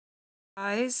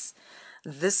Guys,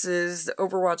 this is the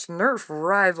Overwatch Nerf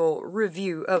rival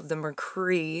review of the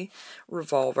McCREE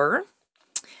Revolver.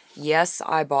 Yes,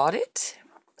 I bought it.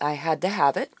 I had to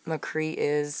have it. McCREE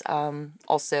is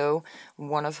also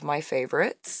one of my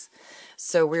favorites.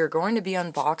 So we're going to be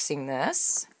unboxing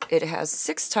this. It has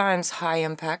 6 times high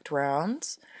impact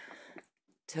rounds.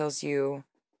 Tells you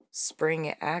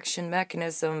spring action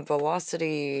mechanism,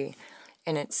 velocity,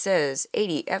 and it says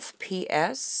 80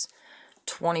 FPS.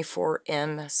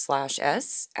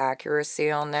 24M/S,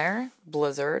 accuracy on there,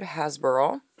 Blizzard,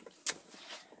 Hasbro.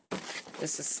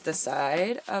 This is the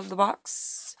side of the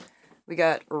box. We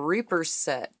got Reaper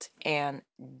set and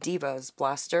Diva's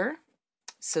blaster.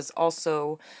 It says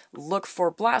also, look for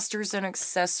blasters and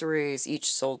accessories,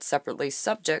 each sold separately,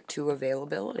 subject to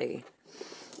availability.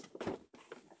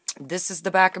 This is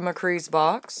the back of McCREE's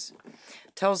box.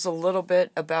 Tells a little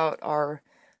bit about our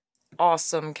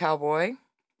awesome cowboy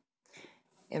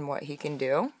and what he can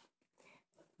do.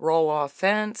 Roll-off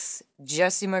fence,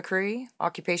 Jesse McCREE,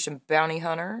 occupation bounty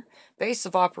hunter, base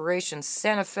of operations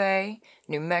Santa Fe,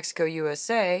 New Mexico,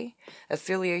 USA,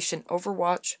 affiliation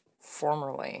Overwatch,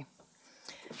 formerly.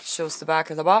 Shows the back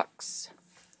of the box,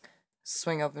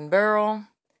 swing open barrel,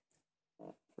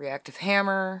 reactive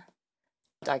hammer,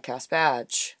 die-cast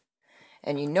badge.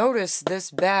 And you notice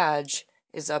this badge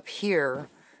is up here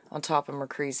on top of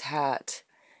McCREE's hat.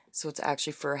 So it's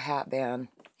actually for a hat band.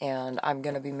 And I'm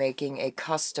going to be making a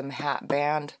custom hat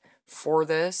band for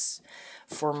this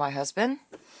for my husband.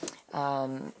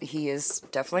 He is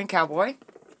definitely a cowboy.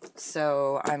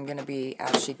 So I'm going to be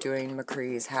actually doing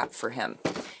McCREE's hat for him.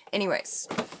 Anyways,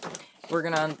 we're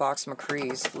going to unbox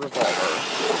McCREE's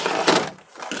Revolver.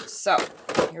 So,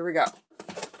 here we go.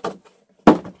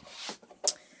 I'm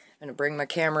going to bring my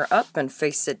camera up and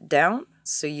face it down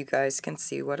so you guys can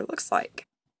see what it looks like.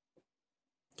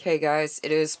 Okay guys,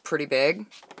 it is pretty big.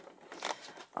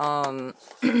 Let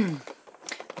me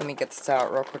get this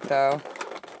out real quick though.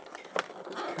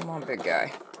 Come on, big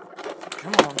guy.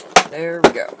 Come on. There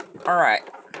we go. Alright.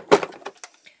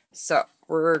 So,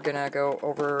 we're gonna go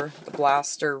over the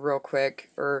blaster real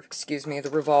quick, or excuse me, the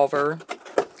revolver.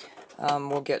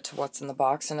 We'll get to what's in the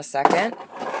box in a second.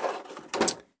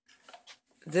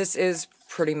 This is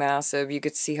pretty massive. You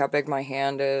could see how big my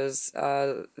hand is.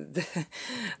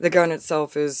 The gun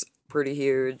itself is pretty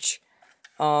huge.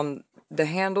 The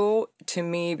handle, to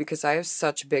me, because I have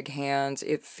such big hands,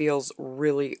 it feels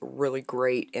really, really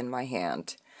great in my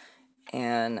hand.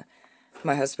 And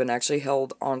my husband actually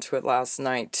held onto it last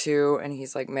night too, and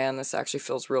he's like, man, this actually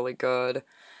feels really good.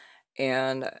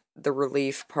 And the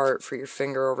relief part for your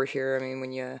finger over here, I mean,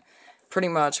 when you, pretty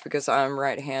much, because I'm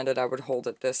right-handed, I would hold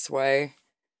it this way.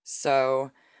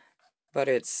 So, but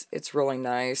it's really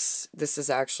nice. This is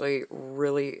actually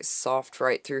really soft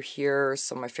right through here,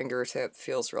 so my fingertip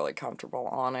feels really comfortable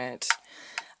on it.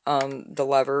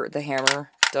 The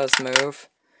hammer does move.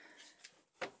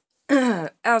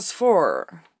 As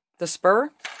for the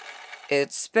spur,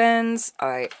 it spins.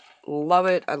 I love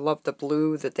it. I love the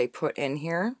blue that they put in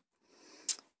here.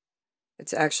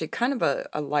 It's actually kind of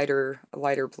a lighter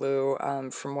blue.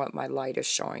 From what my light is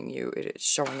showing you, it is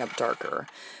showing up darker.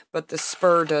 But the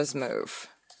spur does move.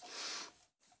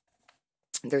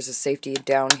 There's a safety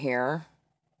down here,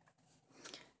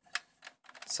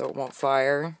 so it won't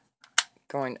fire.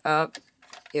 Going up,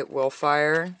 it will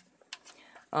fire.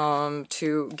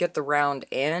 To get the round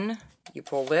in, you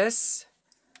pull this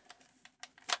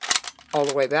all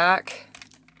the way back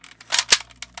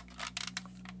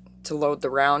to load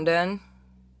the round in.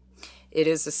 It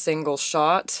is a single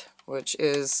shot, which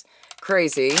is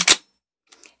crazy.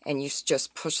 And you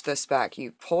just push this back.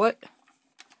 You pull it.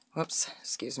 Whoops,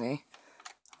 excuse me.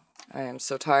 I am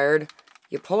so tired.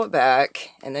 You pull it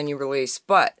back, and then you release.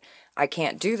 But I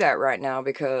can't do that right now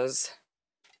because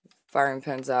firing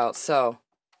pin's out. So,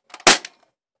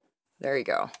 there you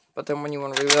go. But then when you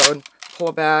want to reload,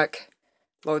 pull it back,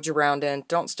 load your round in.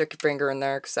 Don't stick your finger in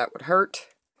there because that would hurt.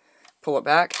 Pull it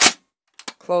back,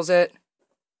 close it.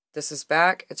 This is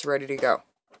back. It's ready to go.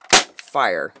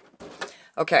 Fire.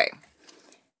 Okay.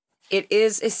 It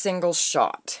is a single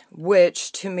shot,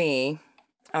 which to me,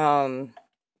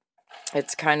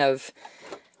 it's kind of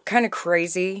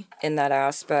crazy in that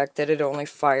aspect that it only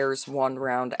fires one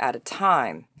round at a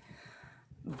time.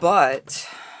 But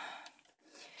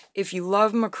if you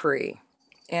love McCREE,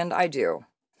 and I do,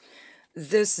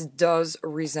 this does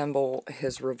resemble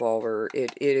his revolver.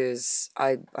 It is,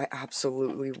 I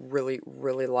absolutely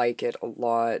really like it a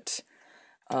lot.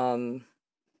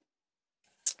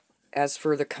 As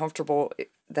for the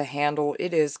handle,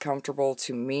 it is comfortable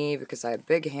to me because I have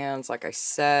big hands, like I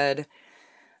said.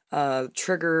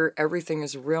 Trigger, everything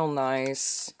is real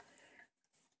nice.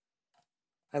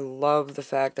 I love the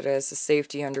fact that it has the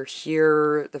safety under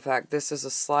here, the fact this is a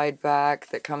slide back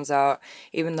that comes out,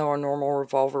 even though a normal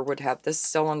revolver would have this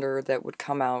cylinder that would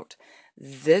come out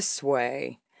this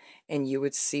way, and you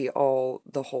would see all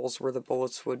the holes where the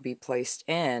bullets would be placed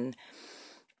in.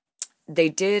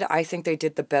 I think they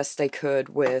did the best they could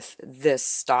with this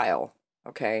style,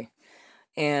 okay?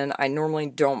 And I normally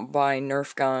don't buy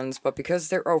Nerf guns, but because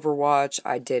they're Overwatch,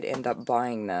 I did end up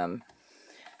buying them.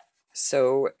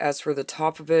 So, as for the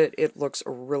top of it, it looks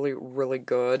really, really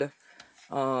good.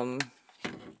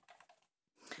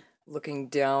 Looking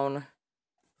down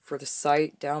for the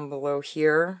sight down below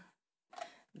here,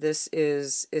 this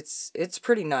is, it's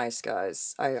pretty nice,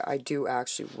 guys. I do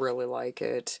actually really like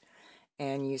it.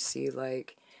 And you see,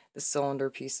 like, the cylinder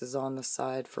pieces on the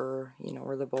side for, you know,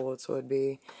 where the bullets would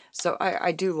be. So,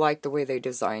 I do like the way they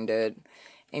designed it.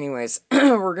 Anyways,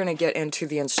 we're going to get into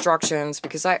the instructions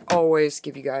because I always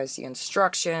give you guys the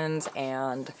instructions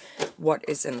and what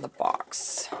is in the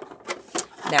box.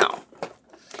 Now,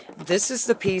 this is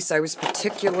the piece I was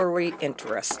particularly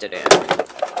interested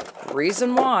in.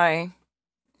 Reason why,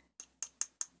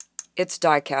 it's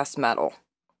die-cast metal,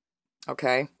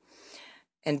 okay?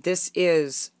 And this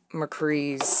is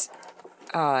McCree's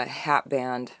hat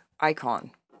band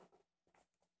icon.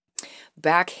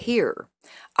 Back here,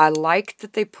 I like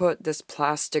that they put this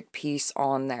plastic piece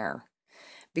on there,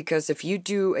 because if you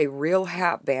do a real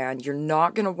hat band, you're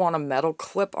not going to want a metal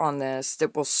clip on this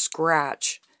that will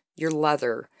scratch your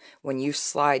leather when you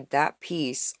slide that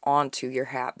piece onto your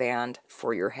hat band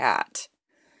for your hat.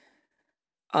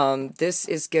 This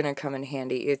is going to come in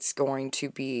handy. It's going to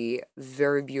be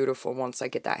very beautiful once I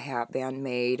get that hat band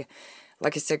made.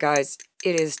 Like I said, guys,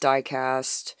 it is die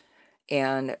cast,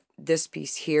 and this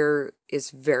piece here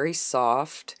is very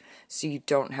soft, so you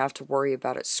don't have to worry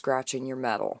about it scratching your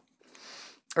metal.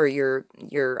 Or your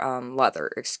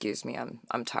leather, excuse me.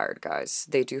 I'm tired, guys.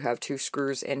 They do have 2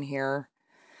 screws in here,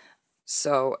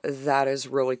 so that is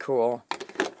really cool.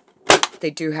 They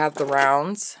do have the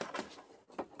rounds.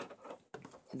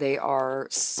 They are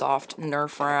soft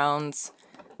Nerf rounds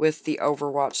with the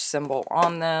Overwatch symbol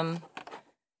on them.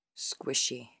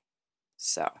 Squishy.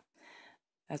 So,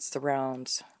 that's the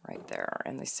rounds right there.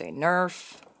 And they say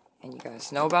Nerf, and you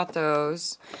guys know about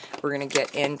those. We're going to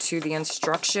get into the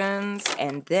instructions,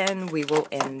 and then we will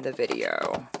end the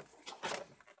video.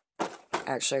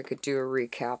 Actually, I could do a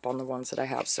recap on the ones that I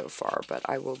have so far, but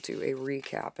I will do a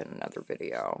recap in another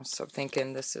video. So,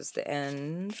 thinking this is the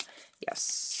end.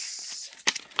 Yes.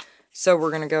 So, we're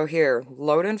going to go here.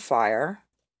 Load and fire.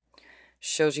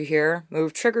 Shows you here.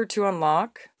 Move trigger to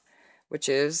unlock, which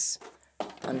is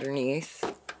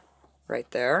underneath right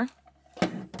there.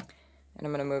 And I'm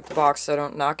going to move the box so I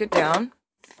don't knock it down.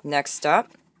 Next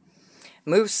up,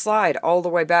 move slide all the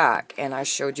way back. And I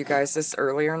showed you guys this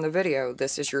earlier in the video.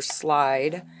 This is your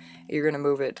slide. You're going to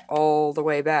move it all the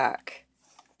way back.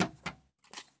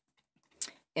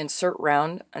 Insert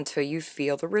round until you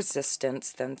feel the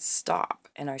resistance, then stop.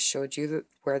 And I showed you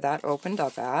where that opened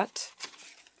up at.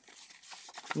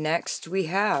 Next we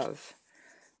have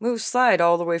move slide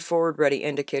all the way forward. Ready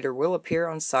indicator will appear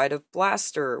on side of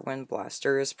blaster. When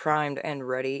blaster is primed and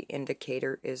ready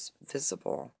indicator is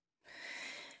visible.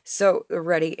 So the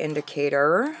ready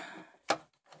indicator,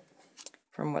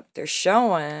 from what they're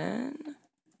showing,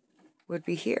 would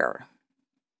be here.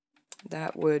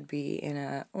 That would be in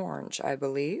an orange, I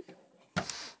believe.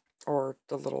 Or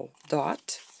the little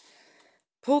dot.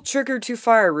 Pull trigger to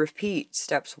fire. Repeat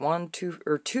steps 1,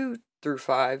 2 through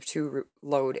 5 to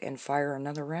load and fire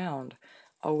another round.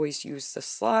 Always use the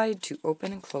slide to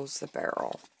open and close the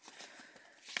barrel.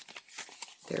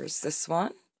 There's this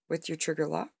one with your trigger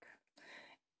lock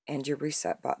and your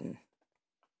reset button.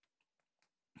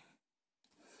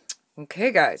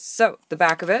 Okay, guys, so the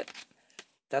back of it,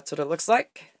 that's what it looks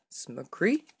like. It's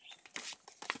McCree.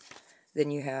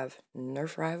 Then you have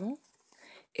Nerf Rival.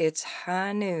 It's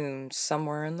high noon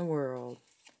somewhere in the world.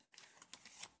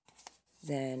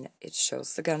 Then it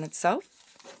shows the gun itself.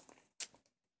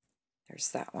 There's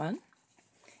that one.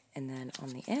 And then on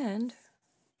the end,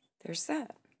 there's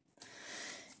that.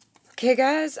 Okay,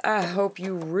 guys, I hope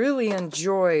you really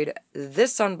enjoyed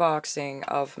this unboxing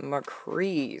of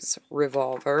McCree's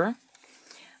Revolver.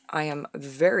 I am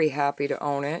very happy to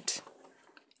own it.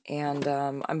 And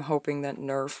I'm hoping that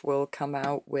Nerf will come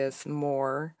out with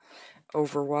more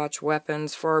Overwatch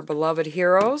weapons for our beloved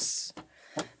heroes.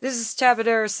 This is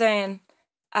Tabadera saying,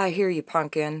 I hear you,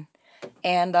 pumpkin.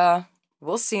 And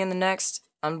we'll see you in the next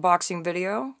unboxing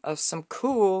video of some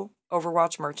cool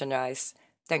Overwatch merchandise.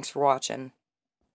 Thanks for watching.